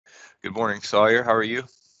Good morning, Sawyer. How are you?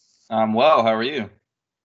 I'm well. How are you?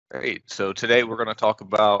 Great. So today we're going to talk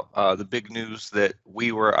about the big news that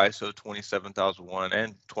we were ISO 27001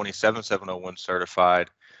 and 27701 certified.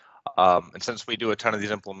 And since we do a ton of these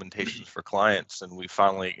implementations for clients and we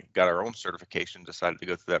finally got our own certification, decided to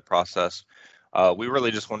go through that process, we really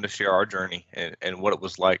just wanted to share our journey and what it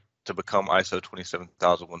was like to become ISO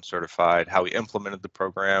 27001 certified, how we implemented the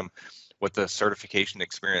program, what the certification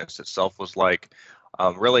experience itself was like,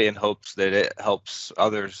 really in hopes that it helps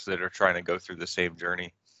others that are trying to go through the same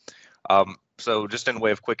journey. So just in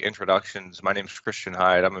way of quick introductions, my name is Christian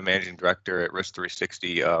Hyde. I'm a managing director at Risk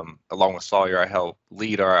 360. Along with Sawyer, I help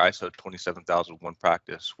lead our ISO 27001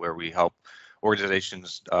 practice, where we help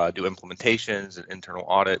organizations do implementations and internal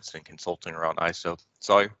audits and consulting around ISO.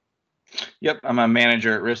 Sawyer? Yep, I'm a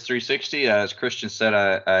manager at Risk 360. As Christian said,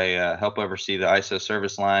 I help oversee the ISO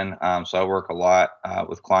service line. So I work a lot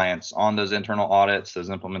with clients on those internal audits, those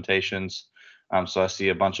implementations. So I see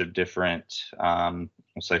a bunch of different,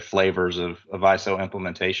 let's say, flavors of ISO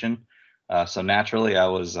implementation. So naturally, I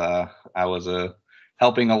was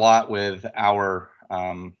helping a lot with our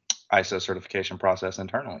ISO certification process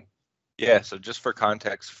internally. Yeah, so just for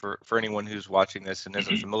context, for anyone who's watching this and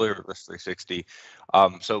isn't familiar with Risk 360,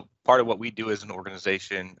 so part of what we do as an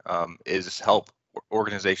organization is help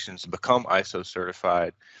organizations become ISO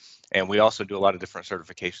certified. And we also do a lot of different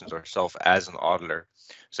certifications ourselves as an auditor.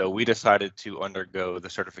 So we decided to undergo the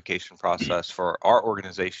certification process for our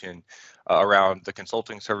organization around the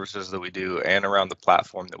consulting services that we do and around the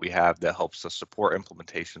platform that we have that helps us support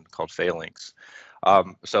implementation called Phalanx.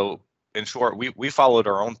 So in short, we followed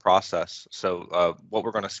our own process. So what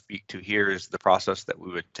we're going to speak to here is the process that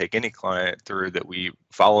we would take any client through that we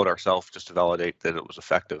followed ourselves just to validate that it was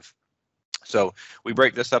effective. So we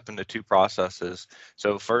break this up into two processes.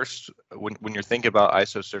 So first, when you're thinking about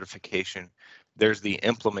ISO certification, there's the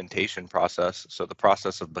implementation process, so the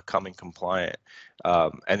process of becoming compliant.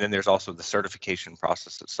 And then there's also the certification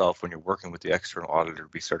process itself when you're working with the external auditor to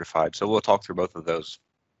be certified. So we'll talk through both of those.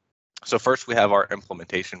 So first we have our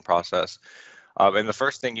implementation process. And the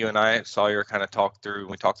first thing you and I, Sawyer, kind of talk through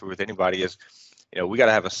when we talk through with anybody is, we got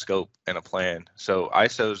to have a scope and a plan. So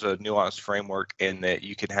ISO is a nuanced framework in that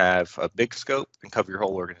you can have a big scope and cover your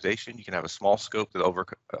whole organization. You can have a small scope that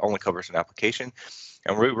only covers an application.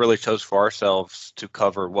 And we really chose for ourselves to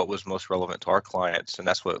cover what was most relevant to our clients. And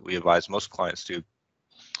that's what we advise most clients to.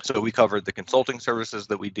 So we covered the consulting services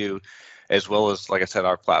that we do, as well as, like I said,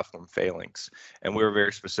 our platform Phalanx. And we were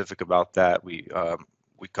very specific about that. We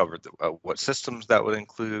covered what systems that would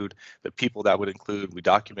include, the people that would include. We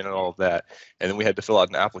documented all of that, and then we had to fill out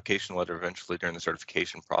an application letter eventually during the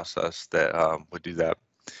certification process that would do that.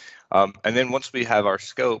 And then once we have our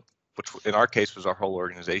scope, which in our case was our whole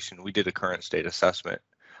organization, we did a current state assessment.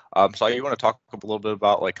 So you want to talk a little bit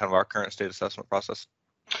about like kind of our current state assessment process?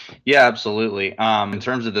 Yeah, absolutely. In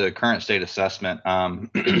terms of the current state assessment,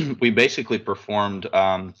 we basically performed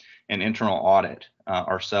an internal audit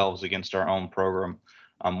ourselves against our own program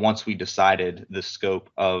once we decided the scope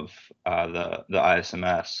of the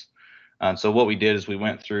ISMS. So what we did is we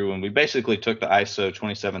went through and we basically took the ISO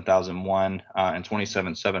 27001 and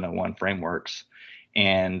 27701 frameworks,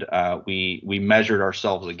 and we measured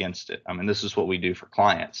ourselves against it. I mean, this is what we do for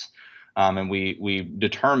clients, and we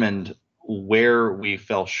determined where we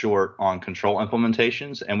fell short on control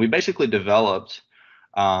implementations, and we basically developed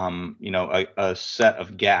a set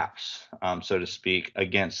of gaps, so to speak,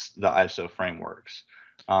 against the ISO frameworks.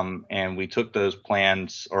 And we took those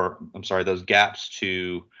plans, or I'm sorry, those gaps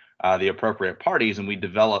to the appropriate parties, and we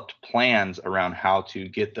developed plans around how to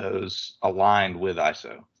get those aligned with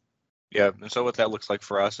ISO. Yeah, and so what that looks like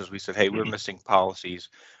for us is we said, hey, we're missing policies,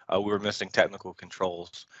 we were missing technical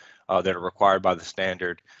controls that are required by the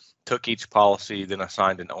standard. Took each policy, then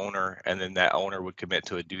assigned an owner, and then that owner would commit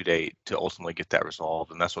to a due date to ultimately get that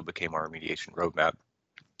resolved, and that's what became our remediation roadmap.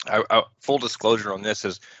 Full disclosure on this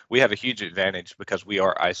is we have a huge advantage because we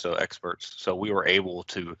are ISO experts, so we were able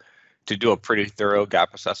to do a pretty thorough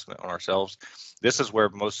gap assessment on ourselves. This is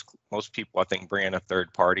where most people, I think, bring in a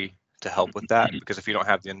third party to help with that, because if you don't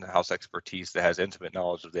have the in-house expertise that has intimate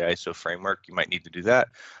knowledge of the ISO framework, you might need to do that.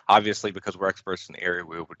 Obviously, because we're experts in the area,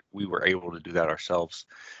 we were able to do that ourselves.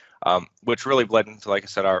 Which really bled into, like I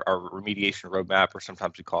said, our remediation roadmap, or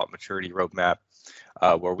sometimes we call it maturity roadmap,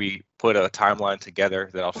 where we put a timeline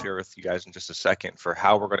together that I'll share with you guys in just a second for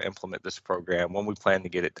how we're going to implement this program, when we plan to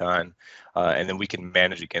get it done, and then we can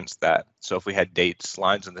manage against that. So if we had dates,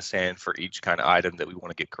 lines in the sand for each kind of item that we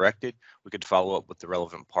want to get corrected, we could follow up with the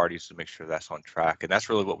relevant parties to make sure that's on track. And that's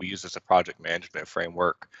really what we use as a project management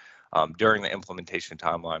framework during the implementation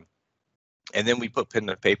timeline. And then we put pen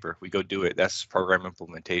to paper. We go do it. That's program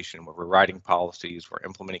implementation, where we're writing policies, we're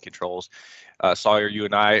implementing controls. Sawyer, you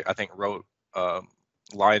and I think, wrote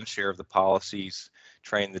lion's share of the policies,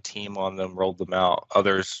 trained the team on them, rolled them out.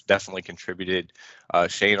 Others definitely contributed.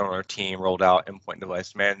 Shane on our team rolled out endpoint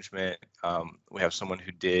device management. We have someone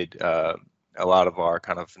who did a lot of our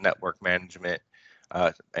kind of network management,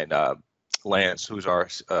 and Lance, who's our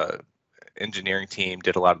engineering team,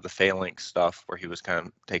 did a lot of the failing stuff where he was kind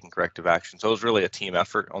of taking corrective action. So it was really a team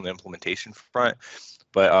effort on the implementation front.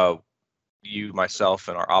 But you, myself,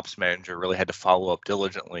 and our ops manager really had to follow up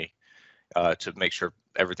diligently to make sure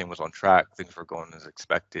everything was on track, things were going as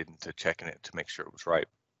expected, and to checking it to make sure it was right.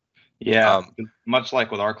 Yeah, much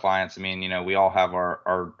like with our clients, I mean, we all have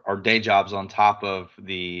our day jobs on top of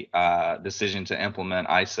the decision to implement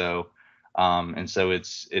ISO. And so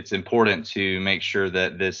it's important to make sure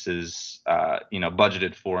that this is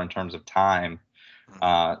budgeted for in terms of time,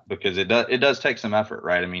 because it does take some effort,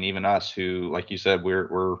 right? I mean, even us, who, like you said,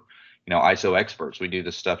 we're ISO experts. We do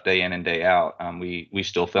this stuff day in and day out. We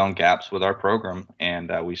still found gaps with our program,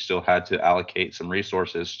 and we still had to allocate some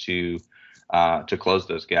resources to close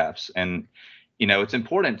those gaps. And it's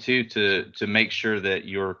important too to make sure that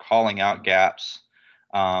you're calling out gaps,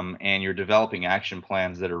 and you're developing action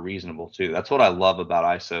plans that are reasonable too. That's what I love about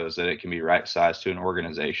ISO, is that it can be right sized to an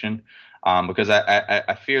organization. Because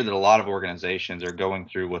I fear that a lot of organizations are going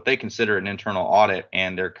through what they consider an internal audit,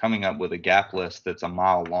 and they're coming up with a gap list that's a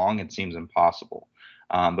mile long and seems impossible.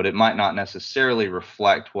 But it might not necessarily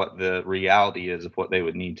reflect what the reality is of what they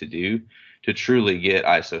would need to do to truly get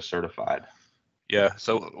ISO certified. Yeah,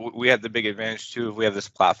 so we have the big advantage too. We have this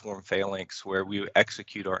platform Phalanx, where we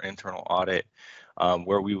execute our internal audit,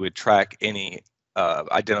 where we would track any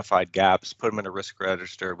identified gaps, put them in a risk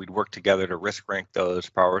register. We'd work together to risk rank those,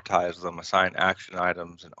 prioritize them, assign action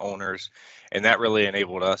items and owners, and that really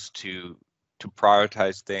enabled us to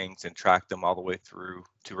prioritize things and track them all the way through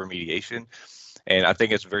to remediation. And I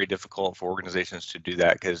think it's very difficult for organizations to do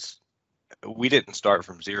that, because we didn't start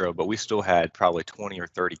from zero, but we still had probably 20 or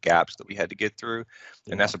 30 gaps that we had to get through.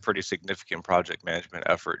 And that's a pretty significant project management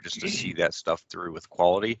effort, just to see that stuff through with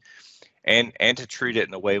quality, and to treat it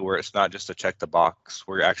in a way where it's not just a check the box,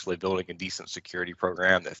 where you're actually building a decent security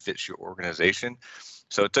program that fits your organization.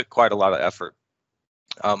 So it took quite a lot of effort.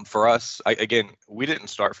 For us, again, we didn't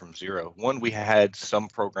start from zero. One, we had some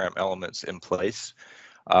program elements in place,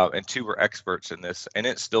 and two, we're experts in this, and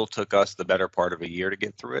it still took us the better part of a year to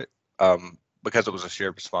get through it. Because it was a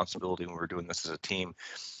shared responsibility when we were doing this as a team.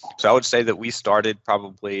 So I would say that we started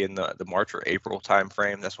probably in the March or April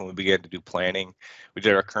timeframe. That's when we began to do planning. We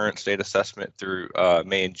did our current state assessment through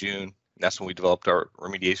May and June. And that's when we developed our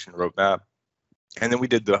remediation roadmap. And then we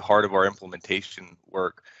did the heart of our implementation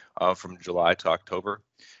work from July to October.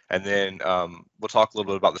 And then we'll talk a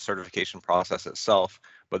little bit about the certification process itself,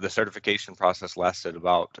 but the certification process lasted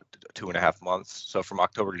about 2.5 months. So from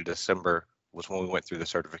October to December was when we went through the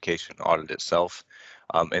certification audit itself,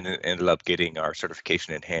 and it ended up getting our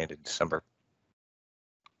certification in hand in December.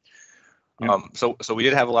 So we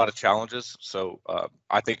did have a lot of challenges. So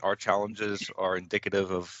I think our challenges are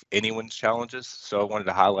indicative of anyone's challenges. So I wanted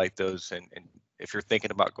to highlight those. And if you're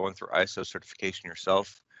thinking about going through ISO certification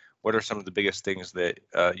yourself, what are some of the biggest things that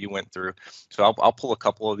you went through? So I'll pull a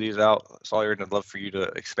couple of these out, Sawyer, and I'd love for you to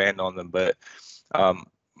expand on them. But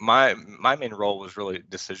my main role was really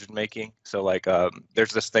decision making. So like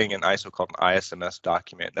there's this thing in ISO called an ISMS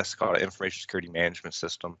document. That's called an information security management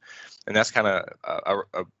system, and that's kind of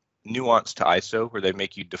a nuance to ISO, where they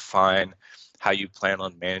make you define how you plan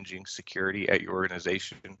on managing security at your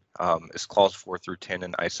organization. It's clause 4 through 10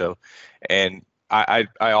 in ISO, and I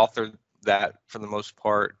authored that for the most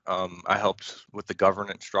part. I helped with the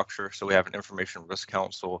governance structure, so we have an information risk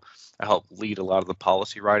council. I helped lead a lot of the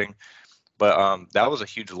policy writing. But that was a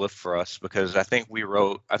huge lift for us, because I think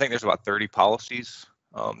there's about 30 policies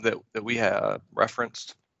that we have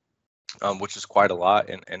referenced, which is quite a lot.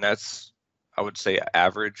 And that's, I would say,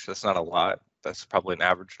 average. That's not a lot. That's probably an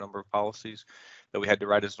average number of policies that we had to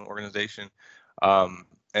write as an organization.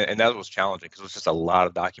 And that was challenging, because it was just a lot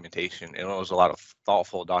of documentation, and it was a lot of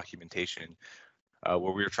thoughtful documentation, where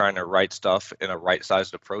we were trying to write stuff in a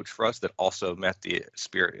right-sized approach for us that also met the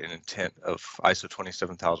spirit and intent of ISO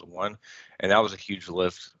 27001, and that was a huge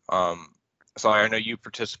lift. So I know you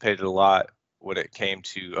participated a lot when it came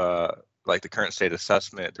to like the current state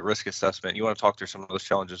assessment, the risk assessment. You want to talk through some of those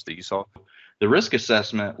challenges that you saw? The risk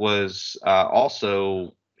assessment was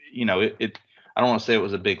also, I don't want to say it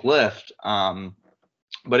was a big lift,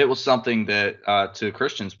 but it was something that, to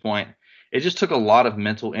Christian's point, it just took a lot of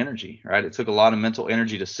mental energy, right? It took a lot of mental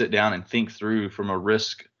energy to sit down and think through from a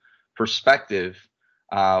risk perspective,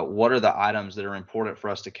 what are the items that are important for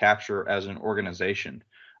us to capture as an organization?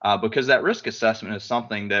 Because that risk assessment is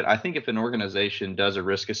something that I think if an organization does a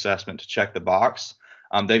risk assessment to check the box,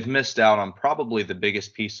 they've missed out on probably the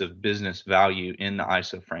biggest piece of business value in the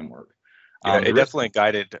ISO framework. Yeah, it The risk, definitely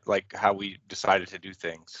guided like how we decided to do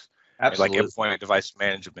things. And like absolutely, endpoint device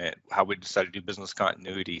management, how we decided to do business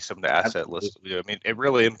continuity, some of the asset absolutely. lists. I mean, it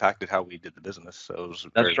really impacted how we did the business. So it was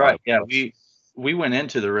very That's right. valuable Yeah, for us. we went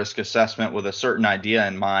into the risk assessment with a certain idea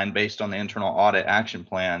in mind based on the internal audit action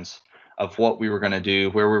plans of what we were going to do,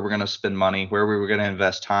 where we were going to spend money, where we were going to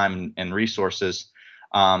invest time and resources.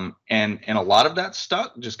 And a lot of that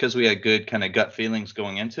stuck just because we had good kind of gut feelings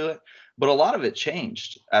going into it. But a lot of it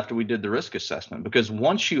changed after we did the risk assessment, because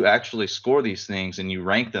once you actually score these things and you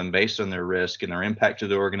rank them based on their risk and their impact to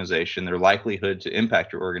the organization, their likelihood to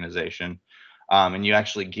impact your organization, and you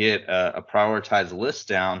actually get a prioritized list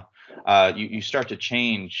down, you start to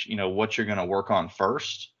change, what you're going to work on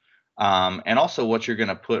first, and also what you're going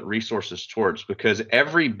to put resources towards, because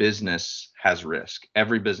every business has risk.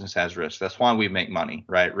 Every business has risk. That's why we make money,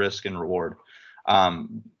 right? Risk and reward.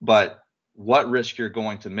 But what risk you're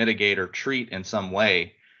going to mitigate or treat in some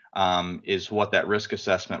way is what that risk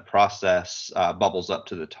assessment process bubbles up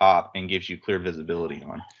to the top and gives you clear visibility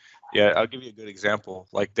on. Yeah, I'll give you a good example.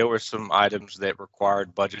 Like there were some items that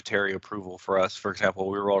required budgetary approval for us. For example,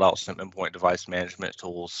 we rolled out some endpoint device management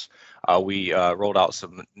tools. We rolled out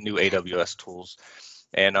some new AWS tools,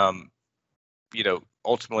 and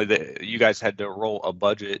ultimately you guys had to roll a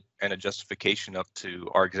budget and a justification up to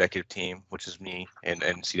our executive team, which is me and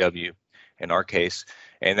CW in our case.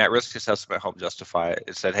 And that risk assessment helped justify it.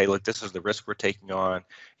 It said, hey, look, this is the risk we're taking on.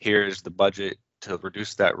 Here's the budget to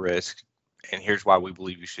reduce that risk. And here's why we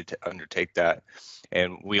believe you should undertake that.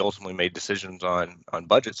 And we ultimately made decisions on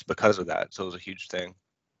budgets because of that. So it was a huge thing.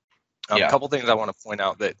 A Yeah. couple things I want to point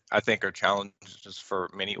out that I think are challenges for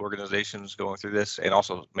many organizations going through this, and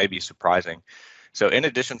also maybe surprising. So in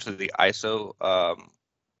addition to the ISO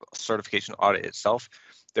certification audit itself,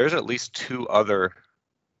 there's at least 2 other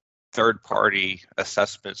third-party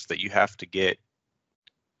assessments that you have to get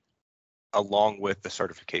along with the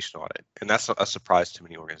certification audit. And that's a surprise to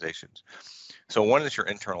many organizations. So one is your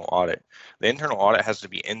internal audit. The internal audit has to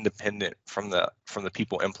be independent from the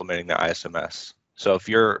people implementing the ISMS. So if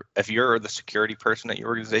you're the security person at your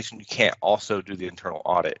organization, you can't also do the internal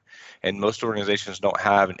audit. And most organizations don't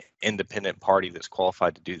have an independent party that's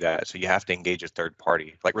qualified to do that. So you have to engage a third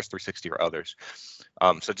party like Risk360 or others.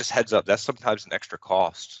 So just heads up, that's sometimes an extra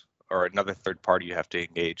cost or another third party you have to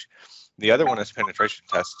engage. The other one is penetration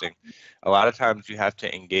testing. A lot of times you have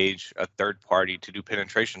to engage a third party to do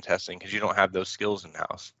penetration testing because you don't have those skills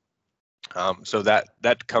in-house. So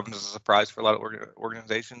that comes as a surprise for a lot of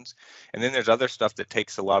organizations. And then there's other stuff that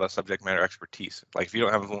takes a lot of subject matter expertise. Like if you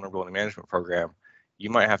don't have a vulnerability management program, you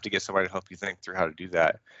might have to get somebody to help you think through how to do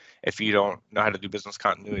that. If you don't know how to do business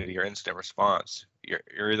continuity or incident response,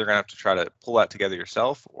 you're either going to have to try to pull that together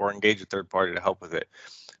yourself or engage a third party to help with it.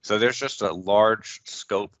 So there's just a large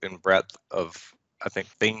scope and breadth of, I think,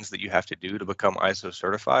 things that you have to do to become ISO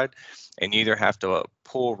certified. And you either have to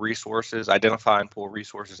pull resources, identify and pull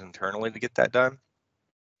resources internally to get that done,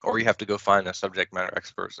 or you have to go find a subject matter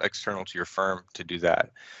experts external to your firm to do that.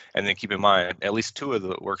 And then keep in mind, at least 2 of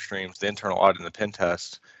the work streams, the internal audit and the pen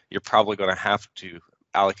test, you're probably going to have to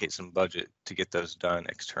allocate some budget to get those done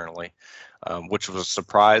externally, which was a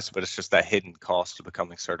surprise, but it's just that hidden cost of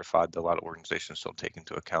becoming certified that a lot of organizations don't take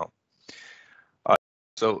into account.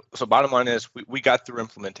 So bottom line is we got through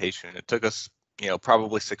implementation. It took us,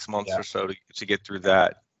 probably 6 months or so to get through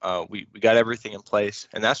that. We got everything in place,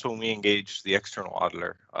 and that's when we engaged the external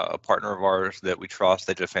auditor, a partner of ours that we trust.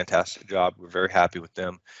 They did a fantastic job. We're very happy with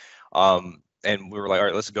them. And we were like, all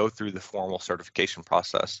right, let's go through the formal certification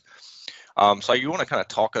process. So you want to kind of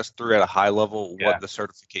talk us through at a high level what the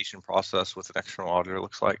certification process with an external auditor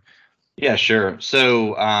looks like? Yeah, sure.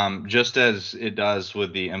 So just as it does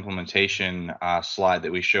with the implementation slide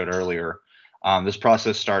that we showed earlier, this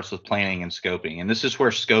process starts with planning and scoping. And this is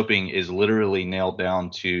where scoping is literally nailed down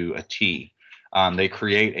to a T. They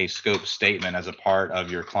create a scope statement as a part of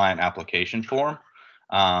your client application form,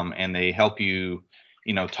 and they help you,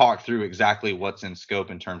 talk through exactly what's in scope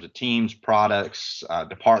in terms of teams, products,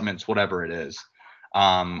 departments, whatever it is.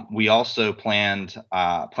 We also planned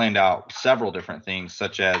out several different things,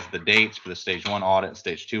 such as the dates for the stage 1 audit,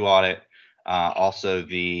 stage 2 audit, also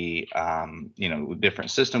the different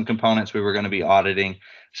system components we were going to be auditing.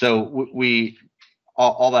 So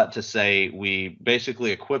all that to say, we basically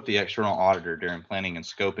equip the external auditor during planning and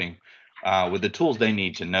scoping with the tools they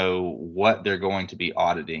need to know what they're going to be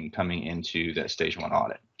auditing coming into that stage 1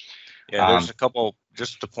 audit. Yeah, there's a couple,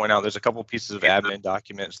 just to point out, there's a couple pieces of admin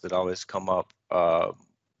documents that always come up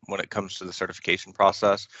when it comes to the certification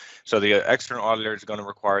process. So the external auditor is going to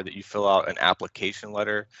require that you fill out an application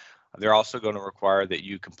letter. They're also going to require that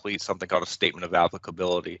you complete something called a statement of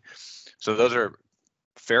applicability. So those are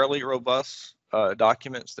fairly robust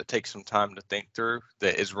documents that take some time to think through,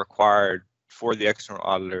 that is required for the external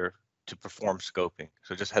auditor to perform scoping.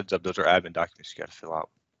 So just heads up, those are admin documents you got to fill out.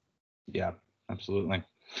 Yeah, absolutely.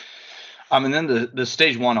 And then the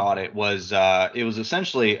stage 1 audit was it was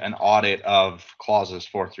essentially an audit of clauses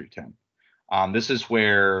 4 through 10. This is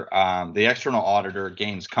where the external auditor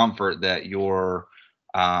gains comfort that your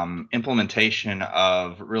implementation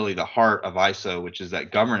of really the heart of ISO, which is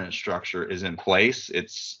that governance structure, is in place.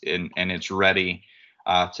 It's ready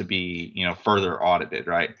to be further audited,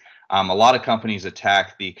 right? A lot of companies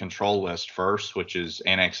attack the control list first, which is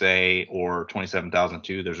Annex A or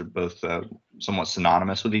 27002. Those are both somewhat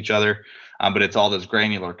synonymous with each other, but it's all those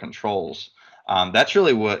granular controls. That's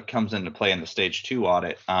really what comes into play in the stage 2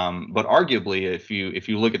 audit. But arguably, if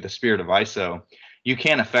you look at the spirit of ISO, you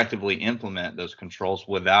can effectively implement those controls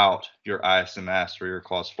without your ISMS or your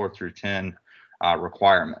clause 4 through 10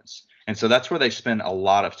 requirements. And so that's where they spend a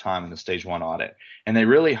lot of time in the stage 1 audit, and they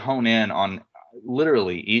really hone in on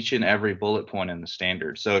literally each and every bullet point in the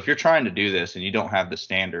standard. So if you're trying to do this and you don't have the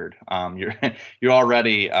standard, you're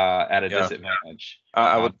already at a disadvantage.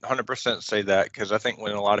 I would 100% say that, because I think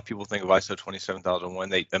when a lot of people think of ISO 27001,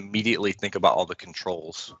 they immediately think about all the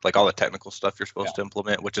controls, like all the technical stuff you're supposed to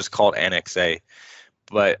implement, which is called Annex A.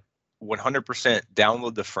 But 100%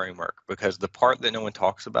 download the framework, because the part that no one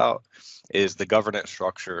talks about is the governance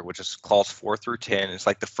structure, which is clause 4 through 10. It's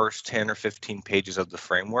like the first 10 or 15 pages of the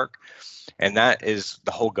framework. And that is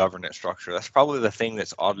the whole governance structure. That's probably the thing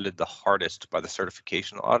that's audited the hardest by the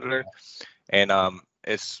certification auditor. And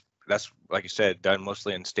that's, like you said, done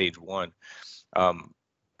mostly in stage 1. I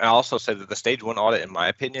also said that the stage 1 audit, in my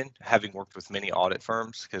opinion, having worked with many audit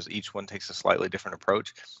firms, because each one takes a slightly different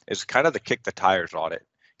approach, is kind of the kick the tires audit.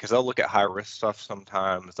 Because they'll look at high risk stuff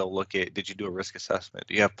sometimes. They'll look at, did you do a risk assessment?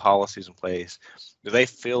 Do you have policies in place? Do they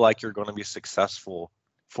feel like you're going to be successful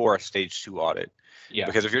for a stage 2 audit? Yeah.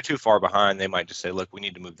 Because if you're too far behind, they might just say, look, we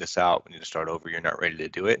need to move this out. We need to start over. You're not ready to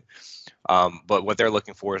do it. But what they're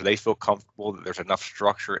looking for is they feel comfortable that there's enough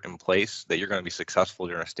structure in place that you're going to be successful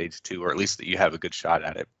during a stage 2, or at least that you have a good shot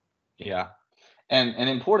at it. Yeah. And an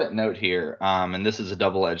important note here, and this is a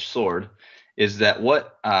double-edged sword, is that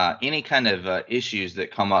what any kind of issues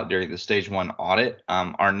that come up during the stage 1 audit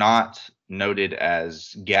are not noted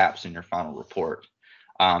as gaps in your final report.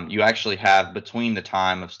 You actually have between the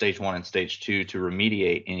time of stage 1 and stage 2 to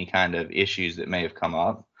remediate any kind of issues that may have come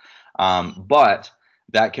up. But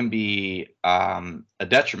that can be a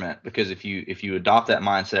detriment, because if you adopt that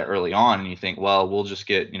mindset early on and you think, well, we'll just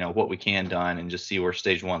get what we can done and just see where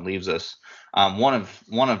stage 1 leaves us, one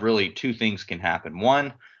of really two things can happen.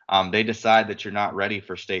 One, they decide that you're not ready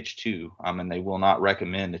for stage 2, and they will not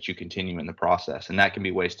recommend that you continue in the process, and that can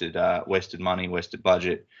be wasted money, wasted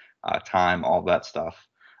budget, time, all that stuff.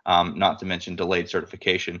 Not to mention delayed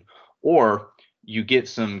certification. Or you get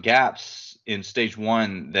some gaps in stage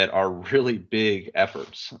 1 that are really big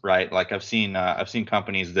efforts, right? Like I've seen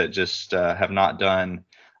companies that just have not done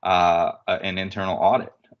an internal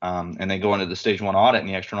audit, and they go into the stage 1 audit, and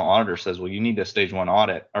the external auditor says, well, you need a stage 1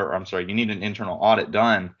 audit, or I'm sorry, you need an internal audit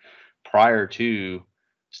done prior to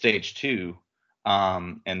stage 2.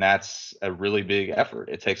 And that's a really big effort.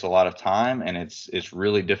 It takes a lot of time, and it's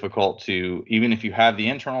really difficult to, even if you have the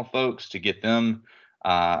internal folks, to get them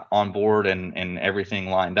on board and everything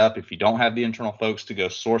lined up. If you don't have the internal folks, to go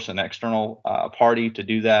source an external party to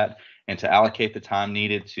do that and to allocate the time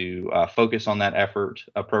needed to focus on that effort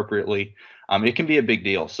appropriately, it can be a big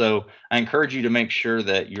deal. So I encourage you to make sure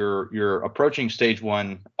that you're approaching stage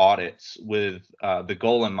 1 audits with the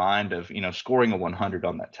goal in mind of scoring a 100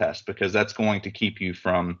 on that test, because that's going to keep you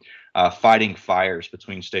from fighting fires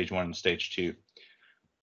between stage 1 and stage 2.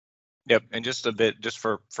 Yep, and just a bit, just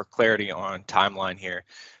for clarity on timeline here.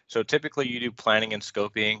 So typically you do planning and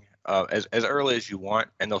scoping as early as you want,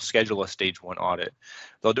 and they'll schedule a stage 1 audit.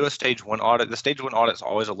 They'll do a stage 1 audit. The stage 1 audit is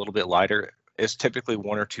always a little bit lighter. It's typically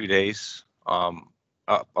 1 or 2 days. A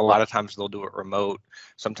lot of times they'll do it remote.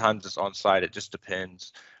 Sometimes it's on site. It just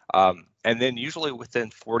depends. And then usually within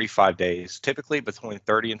 45 days, typically between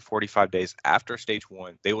 30 and 45 days after stage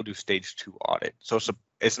 1, they will do stage 2 audit. So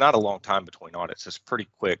it's not a long time between audits. It's pretty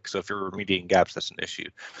quick. So if you're remediating gaps, that's an issue.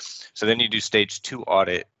 So then you do stage 2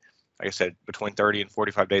 audit, like I said, between 30 and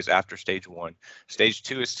 45 days after stage 1. Stage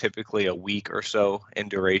 2 is typically a week or so in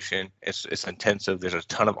duration. It's intensive. There's a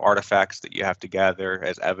ton of artifacts that you have to gather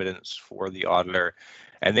as evidence for the auditor.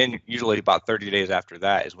 And then usually about 30 days after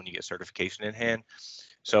that is when you get certification in hand.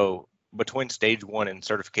 So between stage 1 and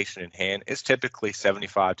certification in hand, it's typically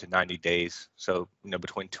 75 to 90 days. So,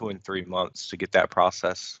 between 2 and 3 months to get that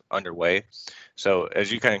process underway. So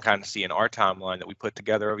as you can kind of see in our timeline that we put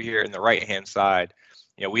together over here in the right-hand side,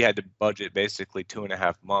 we had to budget basically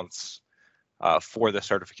 2.5 months for the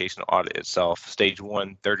certification audit itself. Stage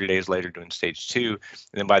 1, 30 days later doing stage 2, and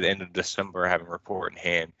then by the end of December having a report in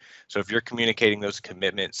hand. So if you're communicating those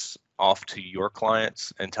commitments off to your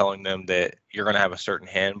clients and telling them that you're going to have a certain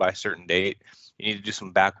hand by a certain date, you need to do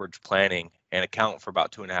some backwards planning and account for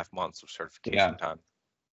about 2.5 months of certification time.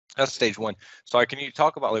 That's stage 1. So can you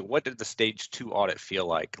talk about what did the stage 2 audit feel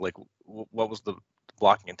like? What was the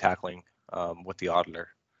blocking and tackling with the auditor?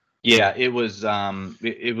 Yeah, it was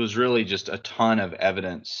really just a ton of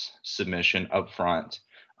evidence submission up front.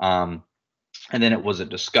 And then it was a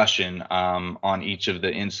discussion on each of the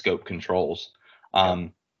in-scope controls.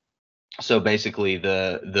 So basically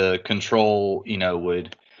the control,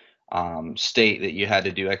 would state that you had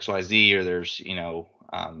to do XYZ, or there's,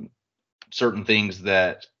 certain things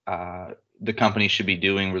that the company should be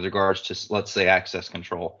doing with regards to, let's say, access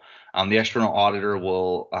control. The external auditor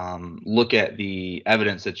will look at the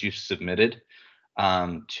evidence that you've submitted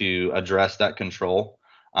to address that control,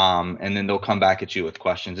 and then they'll come back at you with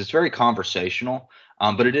questions. It's very conversational,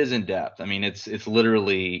 but it is in depth. I mean, it's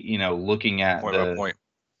literally, looking at point by point.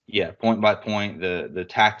 Yeah, point by point, the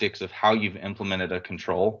tactics of how you've implemented a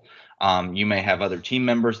control. You may have other team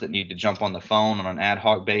members that need to jump on the phone on an ad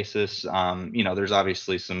hoc basis. There's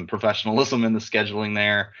obviously some professionalism in the scheduling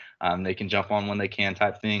there. They can jump on when they can,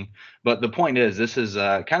 type thing. But the point is, this is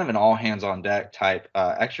kind of an all hands on deck type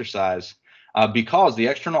exercise, because the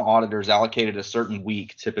external auditor is allocated a certain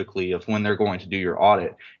week typically of when they're going to do your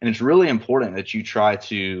audit. And it's really important that you try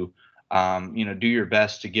to do your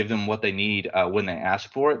best to give them what they need when they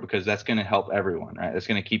ask for it, because that's going to help everyone, right? It's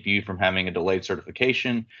going to keep you from having a delayed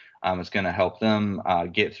certification. It's going to help them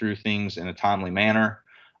get through things in a timely manner.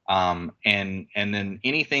 And then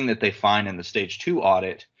anything that they find in the stage 2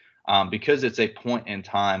 audit, because it's a point in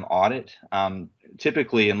time audit,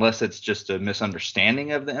 typically, unless it's just a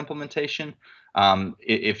misunderstanding of the implementation,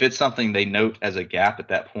 if it's something they note as a gap at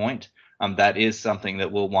that point, that is something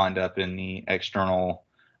that will wind up in the external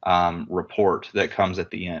report that comes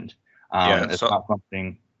at the end. It's not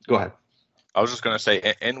something. Go ahead. I was just going to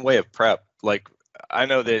say, in way of prep, I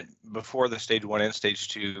know that before the stage 1 and stage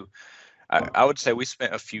 2, I would say we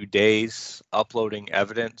spent a few days uploading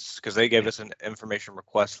evidence, because they gave us an information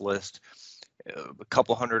request list, a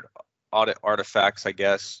couple hundred audit artifacts, I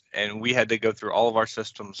guess, and we had to go through all of our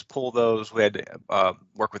systems, pull those. We had to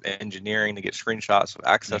work with engineering to get screenshots of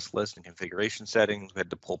access lists and configuration settings. We had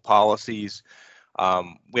to pull policies.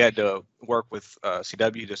 We had to work with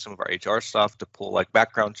CW to some of our HR stuff to pull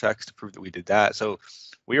background checks to prove that we did that. So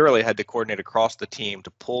we really had to coordinate across the team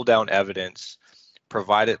to pull down evidence,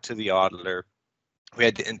 provide it to the auditor. We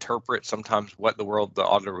had to interpret sometimes what the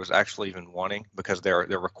auditor was actually even wanting, because their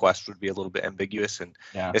request would be a little bit ambiguous, and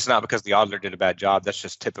it's not because the auditor did a bad job. That's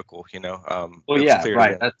just typical, Well, yeah,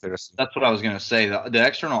 right. That's what I was going to say. The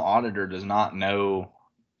external auditor does not know,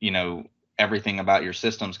 everything about your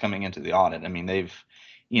systems coming into the audit. I mean,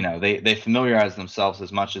 they familiarize themselves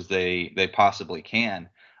as much as they possibly can,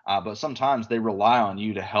 but sometimes they rely on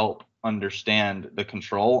you to help understand the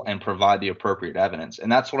control and provide the appropriate evidence.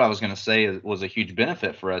 And that's what I was going to say was a huge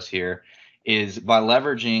benefit for us here, is by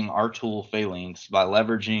leveraging our tool Phalanx, by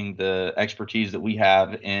leveraging the expertise that we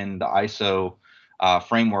have in the ISO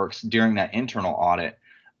frameworks during that internal audit.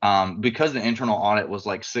 Because the internal audit was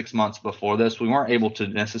 6 months before this, we weren't able to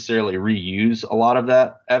necessarily reuse a lot of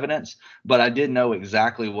that evidence, but I did know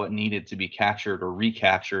exactly what needed to be captured or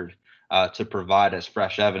recaptured to provide as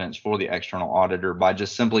fresh evidence for the external auditor, by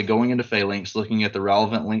just simply going into Phalanx, looking at the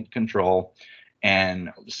relevant link control,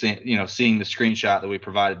 and seeing the screenshot that we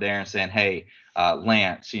provided there and saying, hey,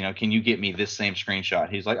 Lance, can you get me this same screenshot?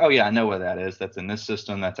 He's like, oh yeah, I know what that is. That's in this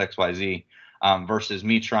system. That's XYZ. Versus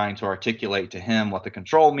me trying to articulate to him what the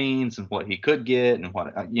control means and what he could get and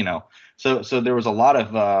what, so there was a lot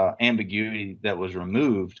of ambiguity that was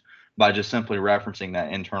removed by just simply referencing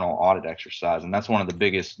that internal audit exercise. And that's one of the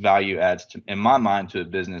biggest value adds in my mind to a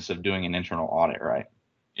business of doing an internal audit, right?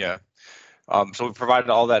 Yeah. So we provided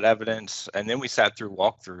all that evidence, and then we sat through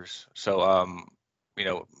walkthroughs. So,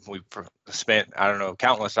 we spent,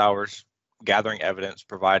 countless hours gathering evidence,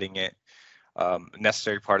 providing it,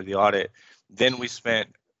 necessary part of the audit. Then we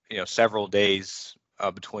spent, several days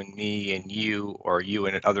between me and you, or you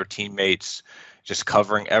and other teammates, just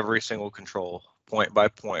covering every single control point by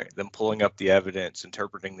point, then pulling up the evidence,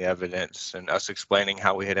 interpreting the evidence, and us explaining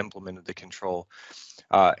how we had implemented the control.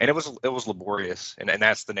 And it was laborious, and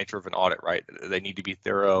that's the nature of an audit, right? They need to be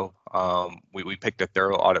thorough. We picked a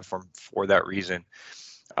thorough audit for that reason.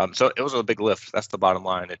 So it was a big lift. That's the bottom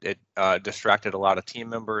line. It distracted a lot of team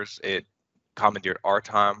members. It commandeered our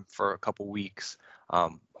time for a couple weeks.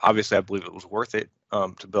 Obviously, I believe it was worth it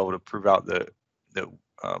to be able to prove out that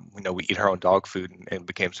we eat our own dog food and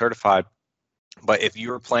became certified. But if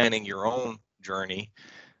you're planning your own journey,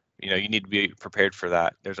 you need to be prepared for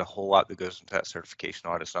that. There's a whole lot that goes into that certification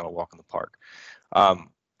audit. It's not a walk in the park.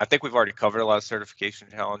 I think we've already covered a lot of certification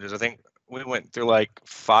challenges. I think we went through like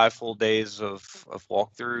 5 full days of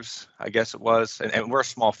walkthroughs, I guess it was. And we're a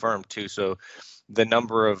small firm too, so the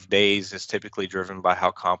number of days is typically driven by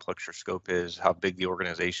how complex your scope is, how big the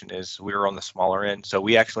organization is. We were on the smaller end, so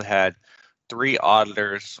we actually had 3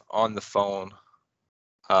 auditors on the phone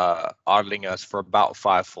auditing us for about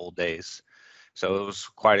 5 full days. So it was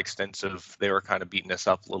quite extensive. They were kind of beating us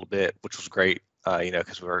up a little bit, which was great,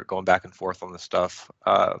 because we were going back and forth on the stuff.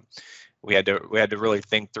 We had to really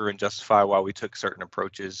think through and justify why we took certain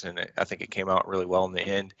approaches, and I think it came out really well in the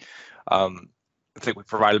end. I think we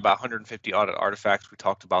provided about 150 audit artifacts. We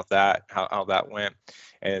talked about that, how that went.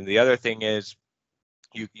 And the other thing is,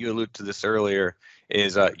 you alluded to this earlier,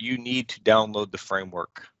 is you need to download the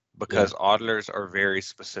framework, because auditors are very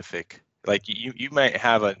specific. Like you might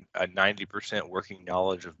have a 90% working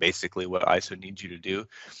knowledge of basically what ISO needs you to do,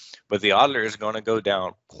 but the auditor is going to go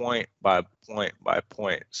down point by point by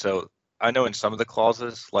point. So I know in some of the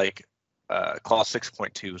clauses, like clause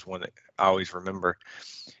 6.2 is one that I always remember.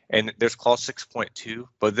 And there's clause 6.2,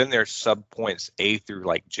 but then there's subpoints A through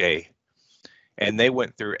like J. And they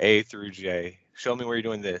went through A through J. Show me where you're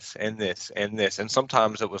doing this and this and this. And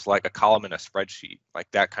sometimes it was like a column in a spreadsheet, like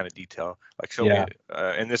that kind of detail. Like show me,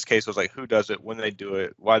 in this case, it was like who does it, when they do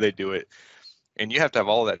it, why they do it. And you have to have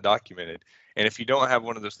all of that documented. And if you don't have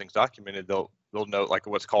one of those things documented, they'll note like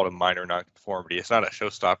what's called a minor nonconformity. It's not a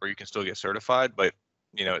showstopper. You can still get certified, but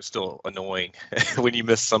it's still annoying when you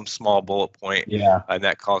miss some small bullet point, and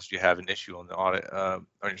that caused you to have an issue on the audit, on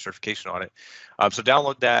your certification audit. So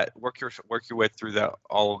download that, work your way through that,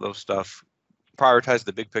 all of those stuff, prioritize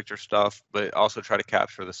the big picture stuff, but also try to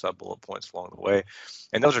capture the sub bullet points along the way.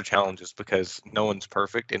 And those are challenges because no one's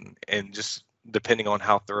perfect, and just depending on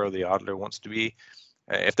how thorough the auditor wants to be,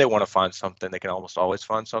 if they want to find something, they can almost always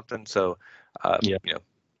find something. So,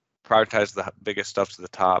 prioritize the biggest stuff to the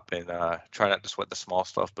top, and try not to sweat the small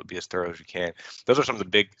stuff, but be as thorough as you can. Those are some of the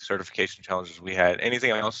big certification challenges we had.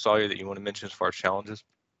 Anything else, Sawyer, that you want to mention as far as challenges?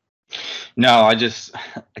 No, I just,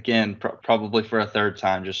 again, probably for a third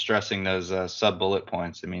time, just stressing those sub bullet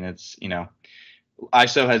points. I mean, it's,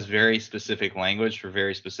 ISO has very specific language for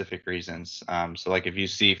very specific reasons. So like if you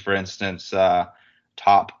see, for instance,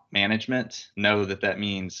 top management, know that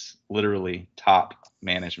means literally top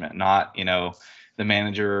management, not, the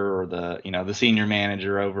manager or the senior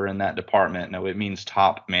manager over in that department. No, it means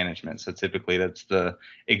top management. So typically that's the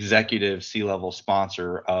executive C-level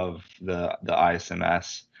sponsor of the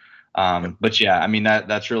ISMS. But yeah, I mean,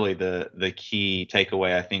 that's really the key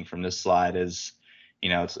takeaway, I think, from this slide is,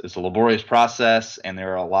 it's a laborious process and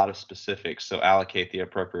there are a lot of specifics. So allocate the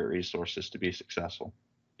appropriate resources to be successful.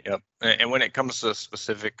 Yep. And when it comes to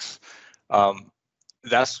specifics,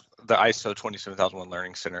 that's the ISO 27001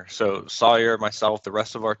 Learning Center. So Sawyer, myself, the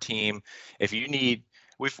rest of our team, if you need,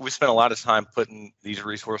 we've spent a lot of time putting these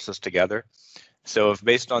resources together. So if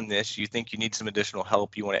based on this, you think you need some additional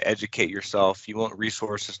help, you want to educate yourself, you want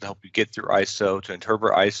resources to help you get through ISO, to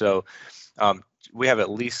interpret ISO, we have at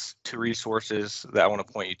least 2 resources that I want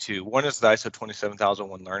to point you to. One is the ISO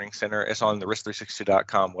 27001 Learning Center. It's on the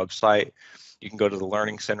risk360.com website. You can go to the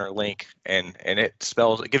Learning Center link, and it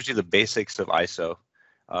gives you the basics of ISO.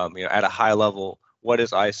 At a high level, what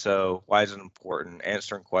is ISO? Why is it important?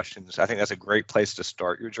 Answering questions. I think that's a great place to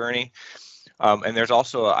start your journey. And there's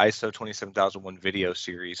also an ISO 27001 video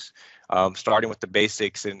series, starting with the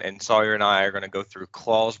basics. And Sawyer and I are going to go through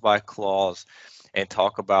clause by clause and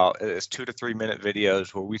talk about, it's 2 to 3 minute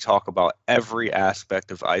videos where we talk about every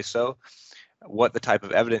aspect of ISO, what the type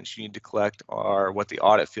of evidence you need to collect are, what the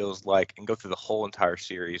audit feels like, and go through the whole entire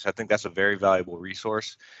series. I think that's a very valuable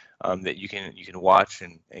resource that you can watch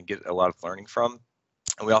and get a lot of learning from.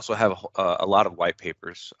 And we also have a lot of white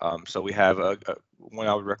papers. So we have one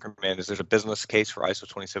I would recommend is there's a business case for ISO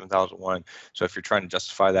 27001. So if you're trying to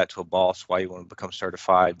justify that to a boss, why you want to become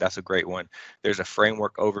certified, that's a great one. There's a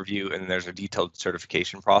framework overview, and there's a detailed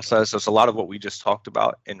certification process. So it's a lot of what we just talked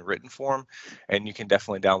about in written form, and you can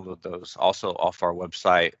definitely download those also off our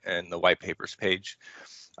website and the white papers page.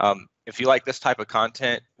 If you like this type of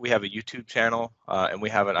content, we have a YouTube channel, and we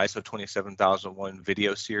have an ISO 27001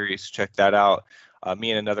 video series. Check that out.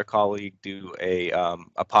 Me and another colleague do a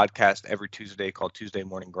podcast every Tuesday called Tuesday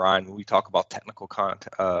Morning Grind. We talk about technical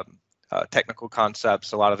concepts,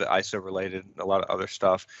 a lot of it ISO related, a lot of other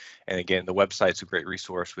stuff. And again, the website's a great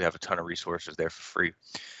resource. We have a ton of resources there for free.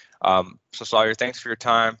 So Sawyer, thanks for your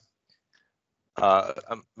time.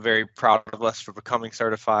 I'm very proud of us for becoming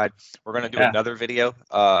certified. We're going to do another video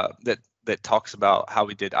that talks about how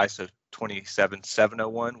we did ISO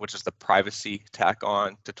 27701, which is the privacy tack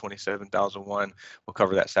on to 27001. We'll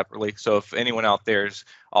cover that separately. So if anyone out there is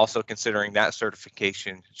also considering that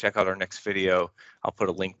certification, check out our next video. I'll put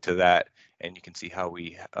a link to that, and you can see how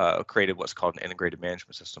we created what's called an integrated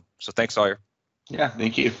management system. So thanks, Sawyer. Yeah,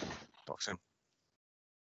 thank you. Talk soon.